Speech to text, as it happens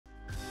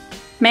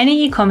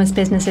Many e-commerce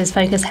businesses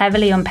focus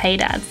heavily on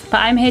paid ads, but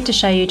I'm here to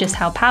show you just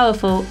how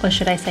powerful, or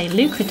should I say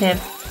lucrative,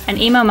 an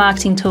email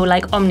marketing tool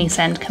like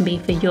Omnisend can be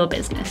for your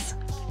business.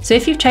 So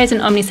if you've chosen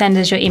Omnisend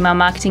as your email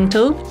marketing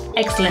tool,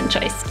 excellent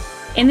choice.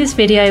 In this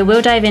video,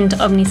 we'll dive into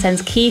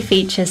Omnisend's key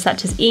features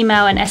such as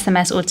email and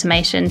SMS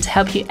automation to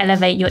help you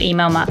elevate your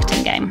email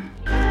marketing game.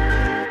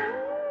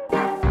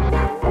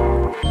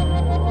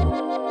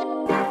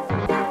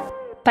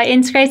 By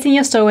integrating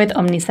your store with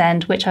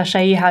Omnisend, which I'll show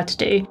you how to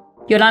do,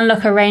 you'll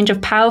unlock a range of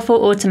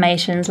powerful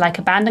automations like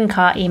abandoned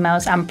cart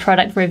emails and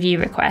product review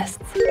requests.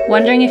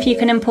 Wondering if you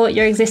can import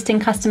your existing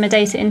customer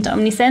data into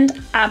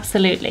Omnisend?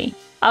 Absolutely.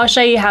 I'll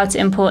show you how to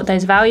import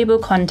those valuable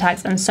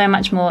contacts and so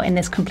much more in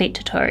this complete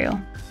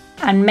tutorial.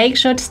 And make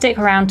sure to stick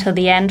around till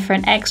the end for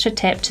an extra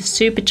tip to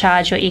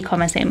supercharge your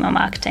e-commerce email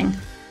marketing.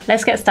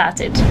 Let's get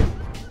started.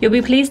 You'll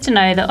be pleased to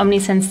know that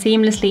Omnisend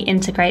seamlessly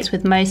integrates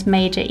with most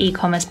major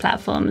e-commerce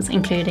platforms,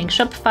 including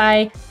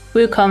Shopify,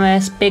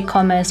 WooCommerce,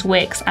 BigCommerce,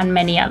 Wix, and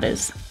many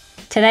others.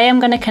 Today I'm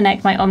going to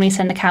connect my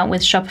Omnisend account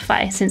with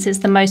Shopify since it's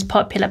the most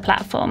popular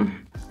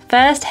platform.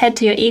 First, head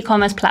to your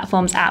e-commerce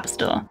platform's app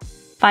store.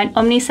 Find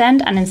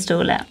Omnisend and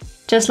install it,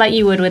 just like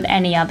you would with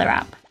any other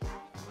app.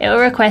 It will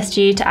request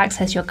you to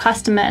access your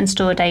customer and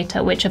store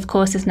data, which of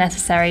course is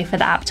necessary for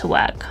the app to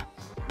work.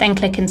 Then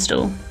click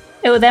Install.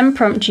 It will then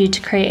prompt you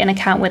to create an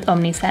account with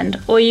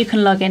Omnisend, or you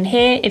can log in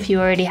here if you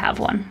already have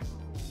one.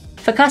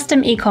 For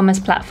custom e-commerce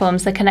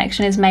platforms, the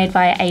connection is made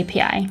via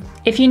API.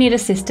 If you need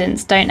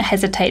assistance, don't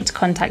hesitate to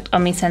contact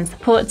Omnisend's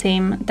support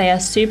team. They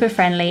are super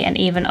friendly and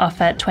even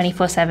offer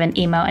 24/7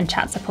 email and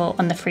chat support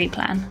on the free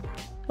plan.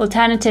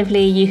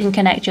 Alternatively, you can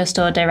connect your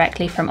store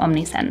directly from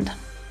Omnisend.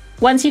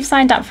 Once you've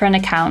signed up for an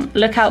account,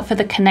 look out for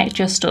the Connect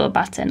Your Store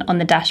button on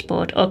the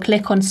dashboard or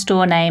click on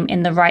Store Name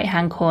in the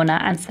right-hand corner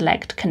and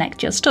select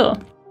Connect Your Store.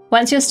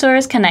 Once your store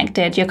is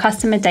connected, your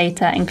customer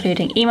data,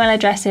 including email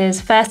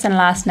addresses, first and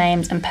last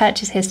names, and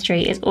purchase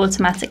history is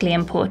automatically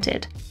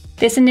imported.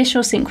 This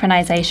initial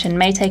synchronization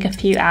may take a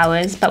few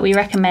hours, but we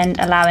recommend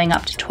allowing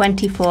up to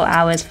 24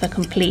 hours for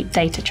complete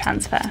data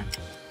transfer.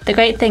 The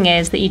great thing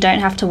is that you don't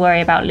have to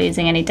worry about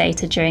losing any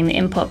data during the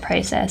import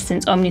process,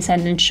 since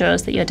Omnisend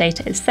ensures that your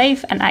data is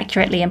safe and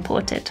accurately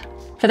imported.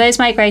 For those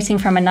migrating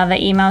from another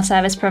email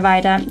service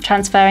provider,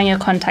 transferring your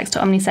contacts to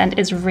Omnisend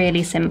is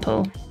really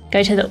simple.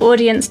 Go to the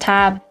Audience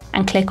tab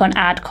and click on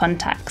Add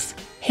Contacts.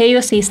 Here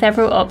you'll see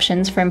several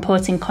options for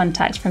importing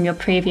contacts from your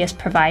previous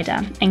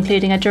provider,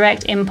 including a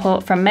direct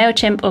import from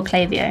MailChimp or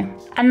Klaviyo.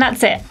 And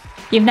that's it!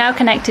 You've now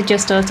connected your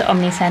store to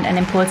Omnisend and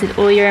imported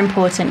all your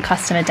important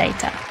customer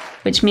data,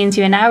 which means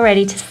you are now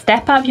ready to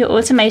step up your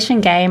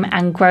automation game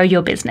and grow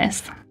your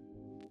business.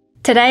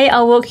 Today,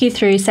 I'll walk you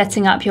through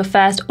setting up your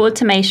first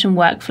automation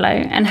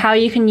workflow and how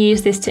you can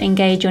use this to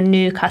engage your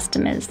new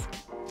customers.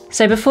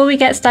 So before we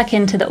get stuck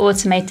into the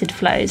automated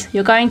flows,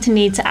 you're going to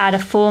need to add a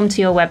form to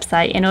your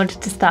website in order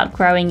to start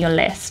growing your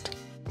list.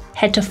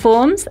 Head to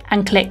Forms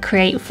and click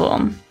Create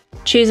Form.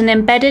 Choose an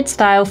embedded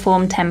style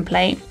form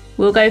template.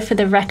 We'll go for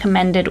the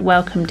recommended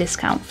welcome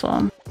discount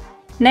form.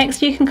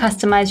 Next, you can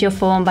customize your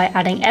form by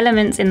adding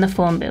elements in the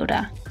form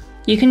builder.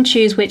 You can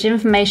choose which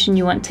information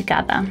you want to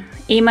gather.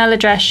 Email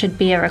address should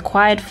be a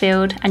required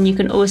field, and you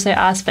can also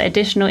ask for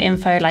additional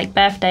info like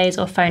birthdays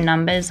or phone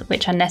numbers,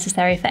 which are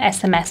necessary for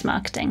SMS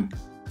marketing.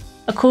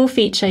 A cool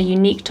feature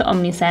unique to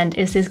Omnisend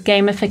is this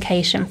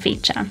gamification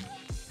feature.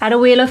 Add a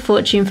Wheel of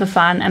Fortune for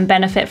fun and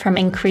benefit from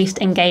increased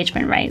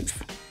engagement rates.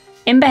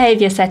 In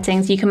behavior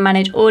settings, you can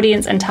manage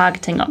audience and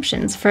targeting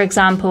options. For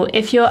example,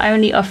 if you're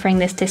only offering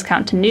this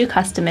discount to new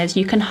customers,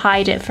 you can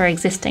hide it for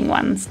existing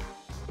ones.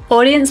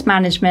 Audience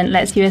management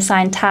lets you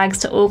assign tags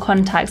to all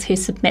contacts who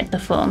submit the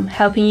form,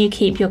 helping you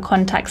keep your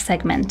contacts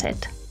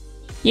segmented.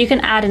 You can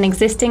add an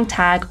existing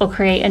tag or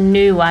create a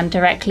new one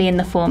directly in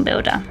the form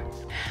builder.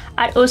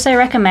 I'd also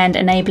recommend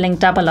enabling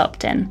double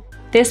opt-in.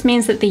 This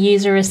means that the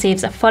user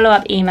receives a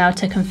follow-up email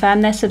to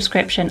confirm their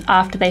subscription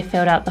after they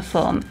filled out the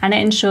form, and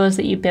it ensures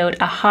that you build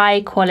a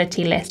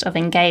high-quality list of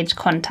engaged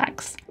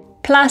contacts.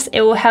 Plus,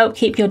 it will help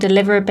keep your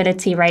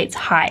deliverability rates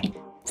high,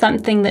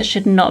 something that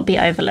should not be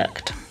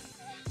overlooked.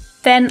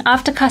 Then,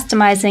 after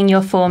customizing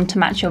your form to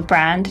match your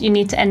brand, you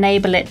need to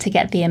enable it to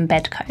get the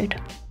embed code.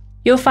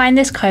 You'll find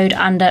this code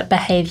under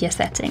Behavior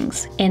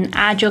Settings in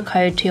Add Your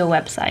Code to Your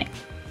Website.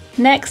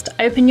 Next,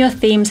 open your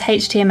theme's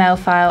HTML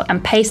file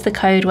and paste the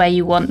code where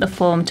you want the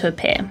form to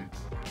appear.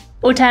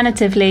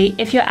 Alternatively,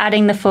 if you're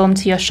adding the form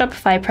to your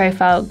Shopify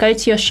profile, go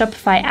to your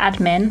Shopify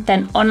admin,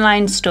 then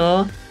Online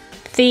Store,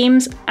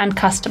 Themes, and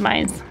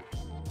Customize.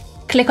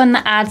 Click on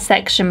the Add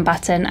Section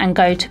button and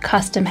go to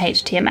Custom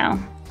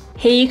HTML.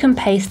 Here you can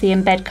paste the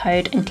embed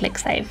code and click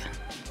Save.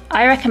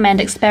 I recommend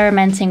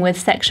experimenting with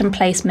section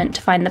placement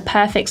to find the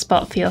perfect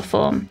spot for your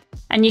form.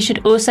 And you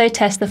should also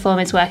test the form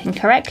is working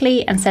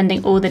correctly and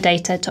sending all the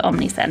data to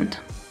Omnisend.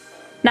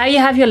 Now you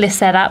have your list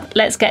set up,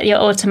 let's get your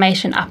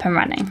automation up and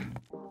running.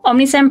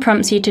 Omnisend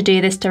prompts you to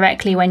do this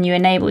directly when you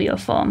enable your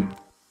form.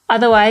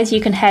 Otherwise, you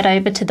can head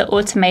over to the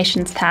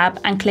Automations tab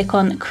and click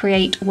on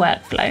Create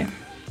Workflow.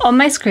 On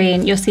my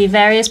screen, you'll see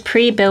various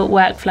pre-built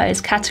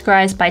workflows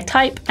categorized by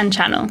type and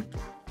channel.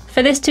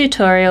 For this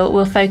tutorial,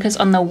 we'll focus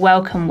on the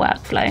welcome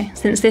workflow,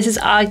 since this is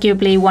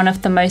arguably one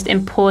of the most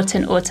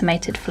important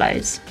automated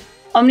flows.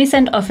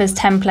 Omnisend offers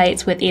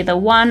templates with either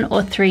 1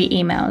 or 3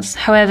 emails.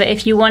 However,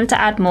 if you want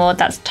to add more,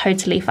 that's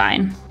totally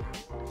fine.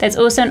 There's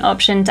also an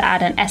option to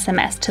add an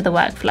SMS to the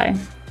workflow.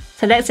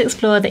 So let's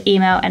explore the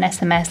email and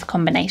SMS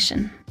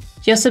combination.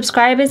 Your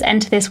subscribers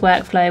enter this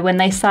workflow when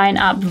they sign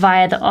up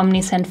via the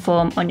Omnisend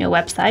form on your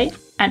website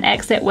and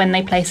exit when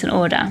they place an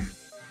order.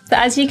 So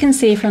as you can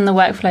see from the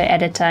workflow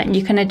editor,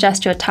 you can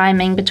adjust your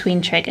timing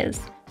between triggers.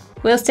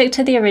 We'll stick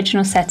to the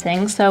original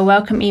settings, so a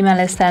welcome email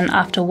is sent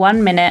after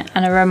 1 minute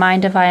and a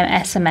reminder via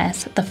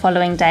SMS the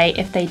following day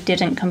if they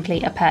didn't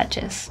complete a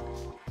purchase.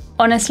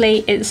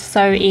 Honestly, it's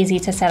so easy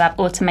to set up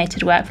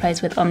automated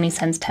workflows with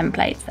Omnisend's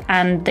templates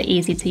and the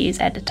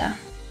easy-to-use editor.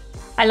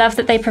 I love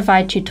that they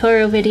provide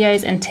tutorial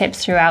videos and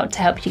tips throughout to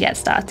help you get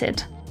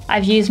started.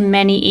 I've used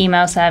many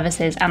email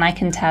services and I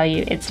can tell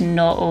you it's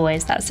not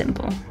always that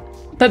simple.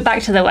 But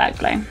back to the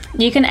workflow.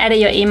 You can edit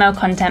your email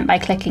content by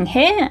clicking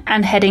here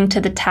and heading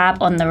to the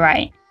tab on the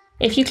right.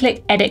 If you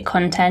click Edit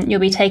Content, you'll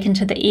be taken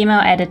to the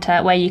email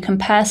editor where you can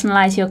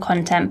personalize your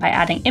content by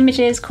adding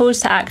images,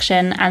 calls to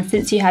action, and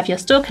since you have your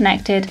store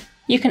connected,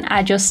 you can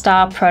add your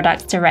star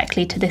products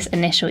directly to this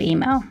initial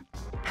email.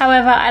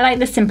 However, I like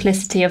the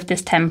simplicity of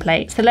this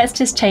template, so let's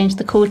just change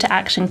the call to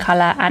action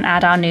color and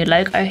add our new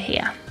logo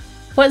here.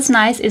 What's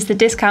nice is the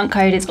discount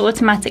code is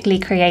automatically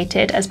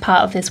created as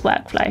part of this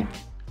workflow.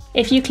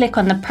 If you click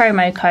on the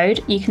promo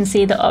code, you can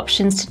see the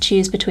options to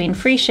choose between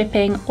free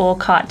shipping or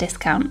cart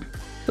discount.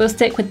 We'll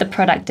stick with the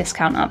product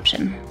discount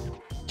option.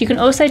 You can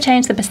also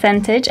change the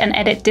percentage and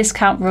edit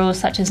discount rules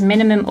such as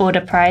minimum order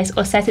price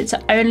or set it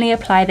to only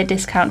apply the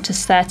discount to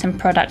certain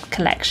product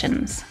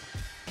collections.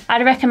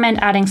 I'd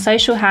recommend adding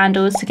social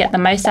handles to get the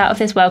most out of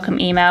this welcome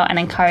email and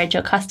encourage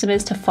your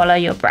customers to follow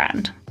your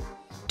brand.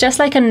 Just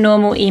like a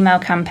normal email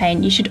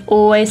campaign, you should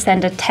always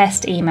send a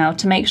test email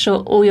to make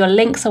sure all your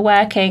links are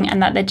working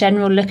and that the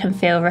general look and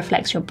feel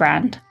reflects your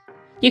brand.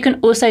 You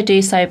can also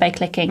do so by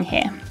clicking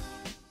here.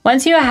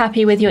 Once you are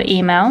happy with your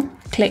email,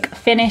 click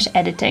Finish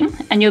Editing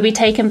and you'll be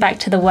taken back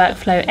to the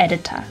workflow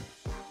editor.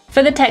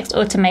 For the text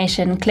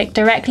automation, click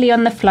directly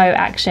on the flow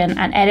action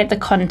and edit the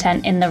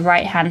content in the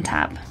right-hand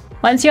tab.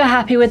 Once you're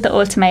happy with the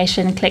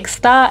automation, click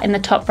Start in the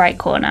top right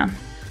corner.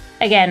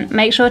 Again,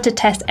 make sure to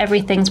test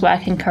everything's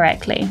working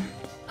correctly.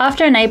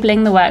 After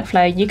enabling the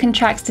workflow, you can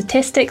track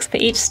statistics for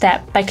each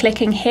step by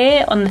clicking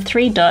here on the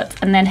 3 dots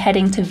and then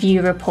heading to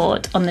View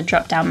Report on the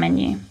drop-down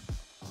menu.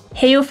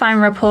 Here you'll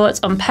find reports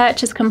on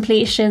purchase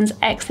completions,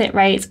 exit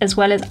rates, as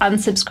well as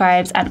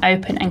unsubscribes and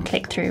open and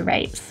click-through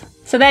rates.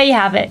 So there you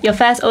have it, your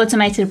first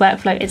automated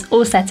workflow is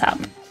all set up.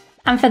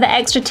 And for the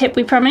extra tip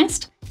we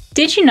promised,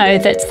 did you know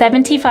that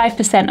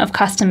 75% of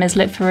customers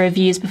look for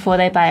reviews before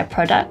they buy a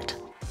product?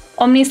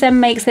 Omnisend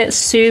makes it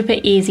super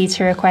easy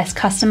to request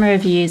customer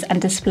reviews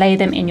and display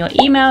them in your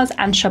emails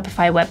and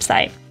Shopify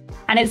website.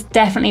 And it's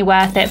definitely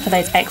worth it for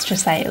those extra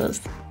sales.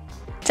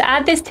 To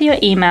add this to your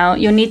email,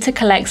 you'll need to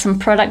collect some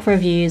product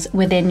reviews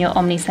within your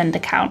Omnisend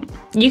account.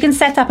 You can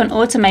set up an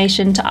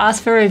automation to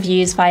ask for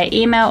reviews via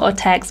email or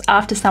text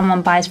after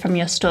someone buys from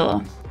your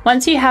store.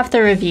 Once you have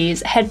the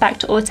reviews, head back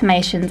to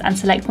Automations and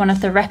select one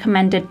of the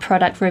recommended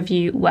product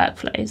review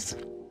workflows.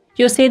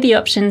 You'll see the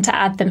option to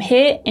add them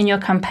here in your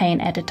campaign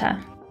editor.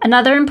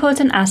 Another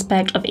important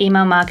aspect of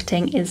email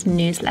marketing is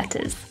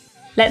newsletters.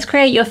 Let's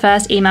create your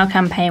first email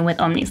campaign with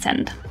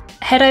Omnisend.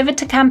 Head over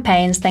to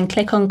Campaigns, then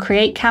click on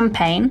Create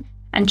Campaign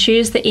and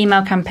choose the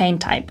email campaign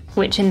type,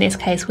 which in this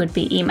case would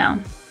be email.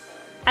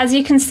 As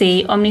you can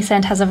see,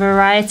 Omnisend has a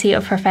variety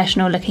of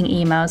professional-looking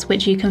emails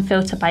which you can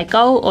filter by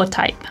goal or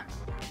type.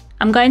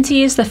 I'm going to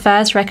use the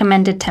first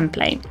recommended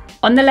template.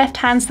 On the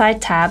left-hand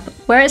side tab,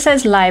 where it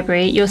says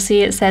Library, you'll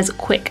see it says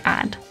Quick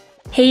Add.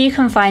 Here you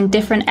can find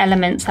different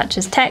elements such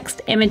as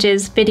text,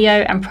 images,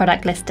 video, and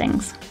product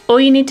listings. All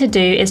you need to do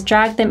is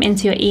drag them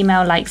into your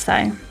email like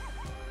so.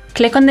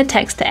 Click on the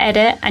text to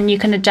edit and you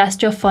can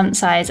adjust your font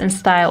size and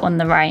style on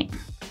the right.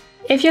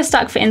 If you're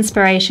stuck for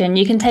inspiration,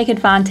 you can take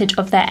advantage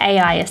of their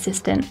AI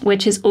assistant,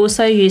 which is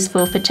also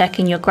useful for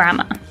checking your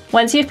grammar.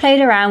 Once you've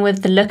played around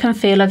with the look and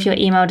feel of your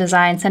email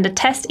design, send a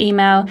test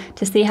email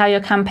to see how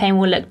your campaign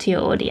will look to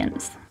your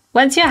audience.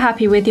 Once you're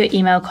happy with your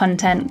email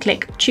content,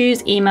 click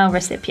Choose Email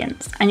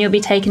Recipients and you'll be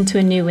taken to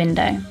a new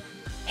window.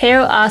 Here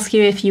it'll ask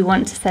you if you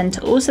want to send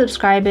to all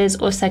subscribers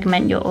or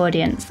segment your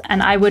audience,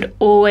 and I would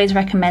always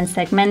recommend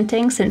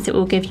segmenting since it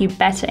will give you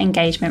better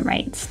engagement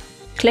rates.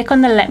 Click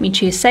on the Let Me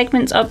Choose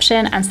Segments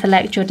option and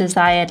select your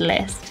desired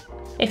list.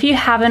 If you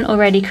haven't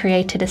already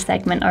created a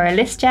segment or a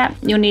list yet,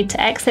 you'll need to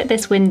exit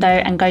this window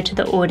and go to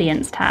the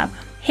Audience tab.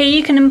 Here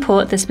you can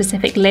import the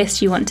specific list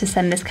you want to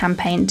send this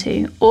campaign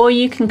to, or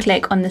you can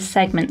click on the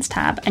Segments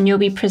tab and you'll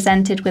be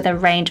presented with a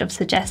range of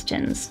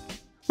suggestions,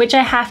 which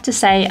I have to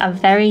say are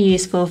very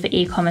useful for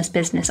e-commerce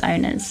business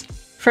owners.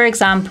 For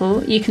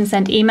example, you can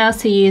send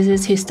emails to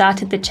users who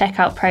started the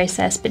checkout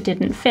process but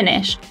didn't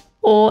finish,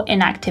 or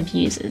inactive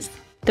users.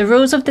 The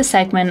rules of the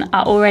segment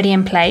are already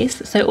in place,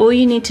 so all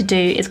you need to do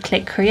is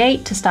click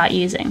Create to start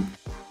using.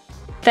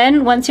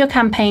 Then once your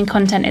campaign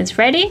content is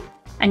ready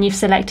and you've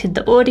selected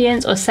the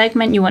audience or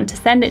segment you want to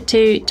send it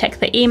to, check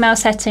the email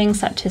settings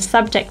such as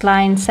subject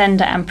line,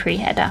 sender and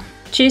pre-header.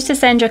 Choose to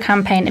send your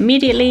campaign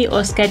immediately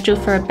or schedule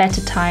for a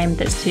better time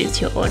that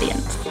suits your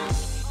audience.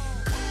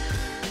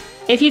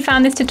 If you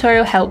found this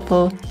tutorial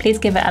helpful, please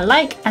give it a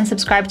like and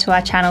subscribe to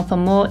our channel for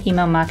more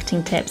email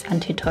marketing tips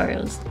and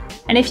tutorials.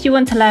 And if you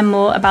want to learn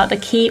more about the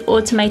key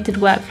automated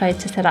workflows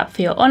to set up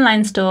for your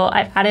online store,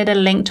 I've added a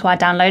link to our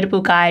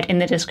downloadable guide in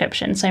the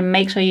description, so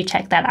make sure you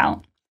check that out.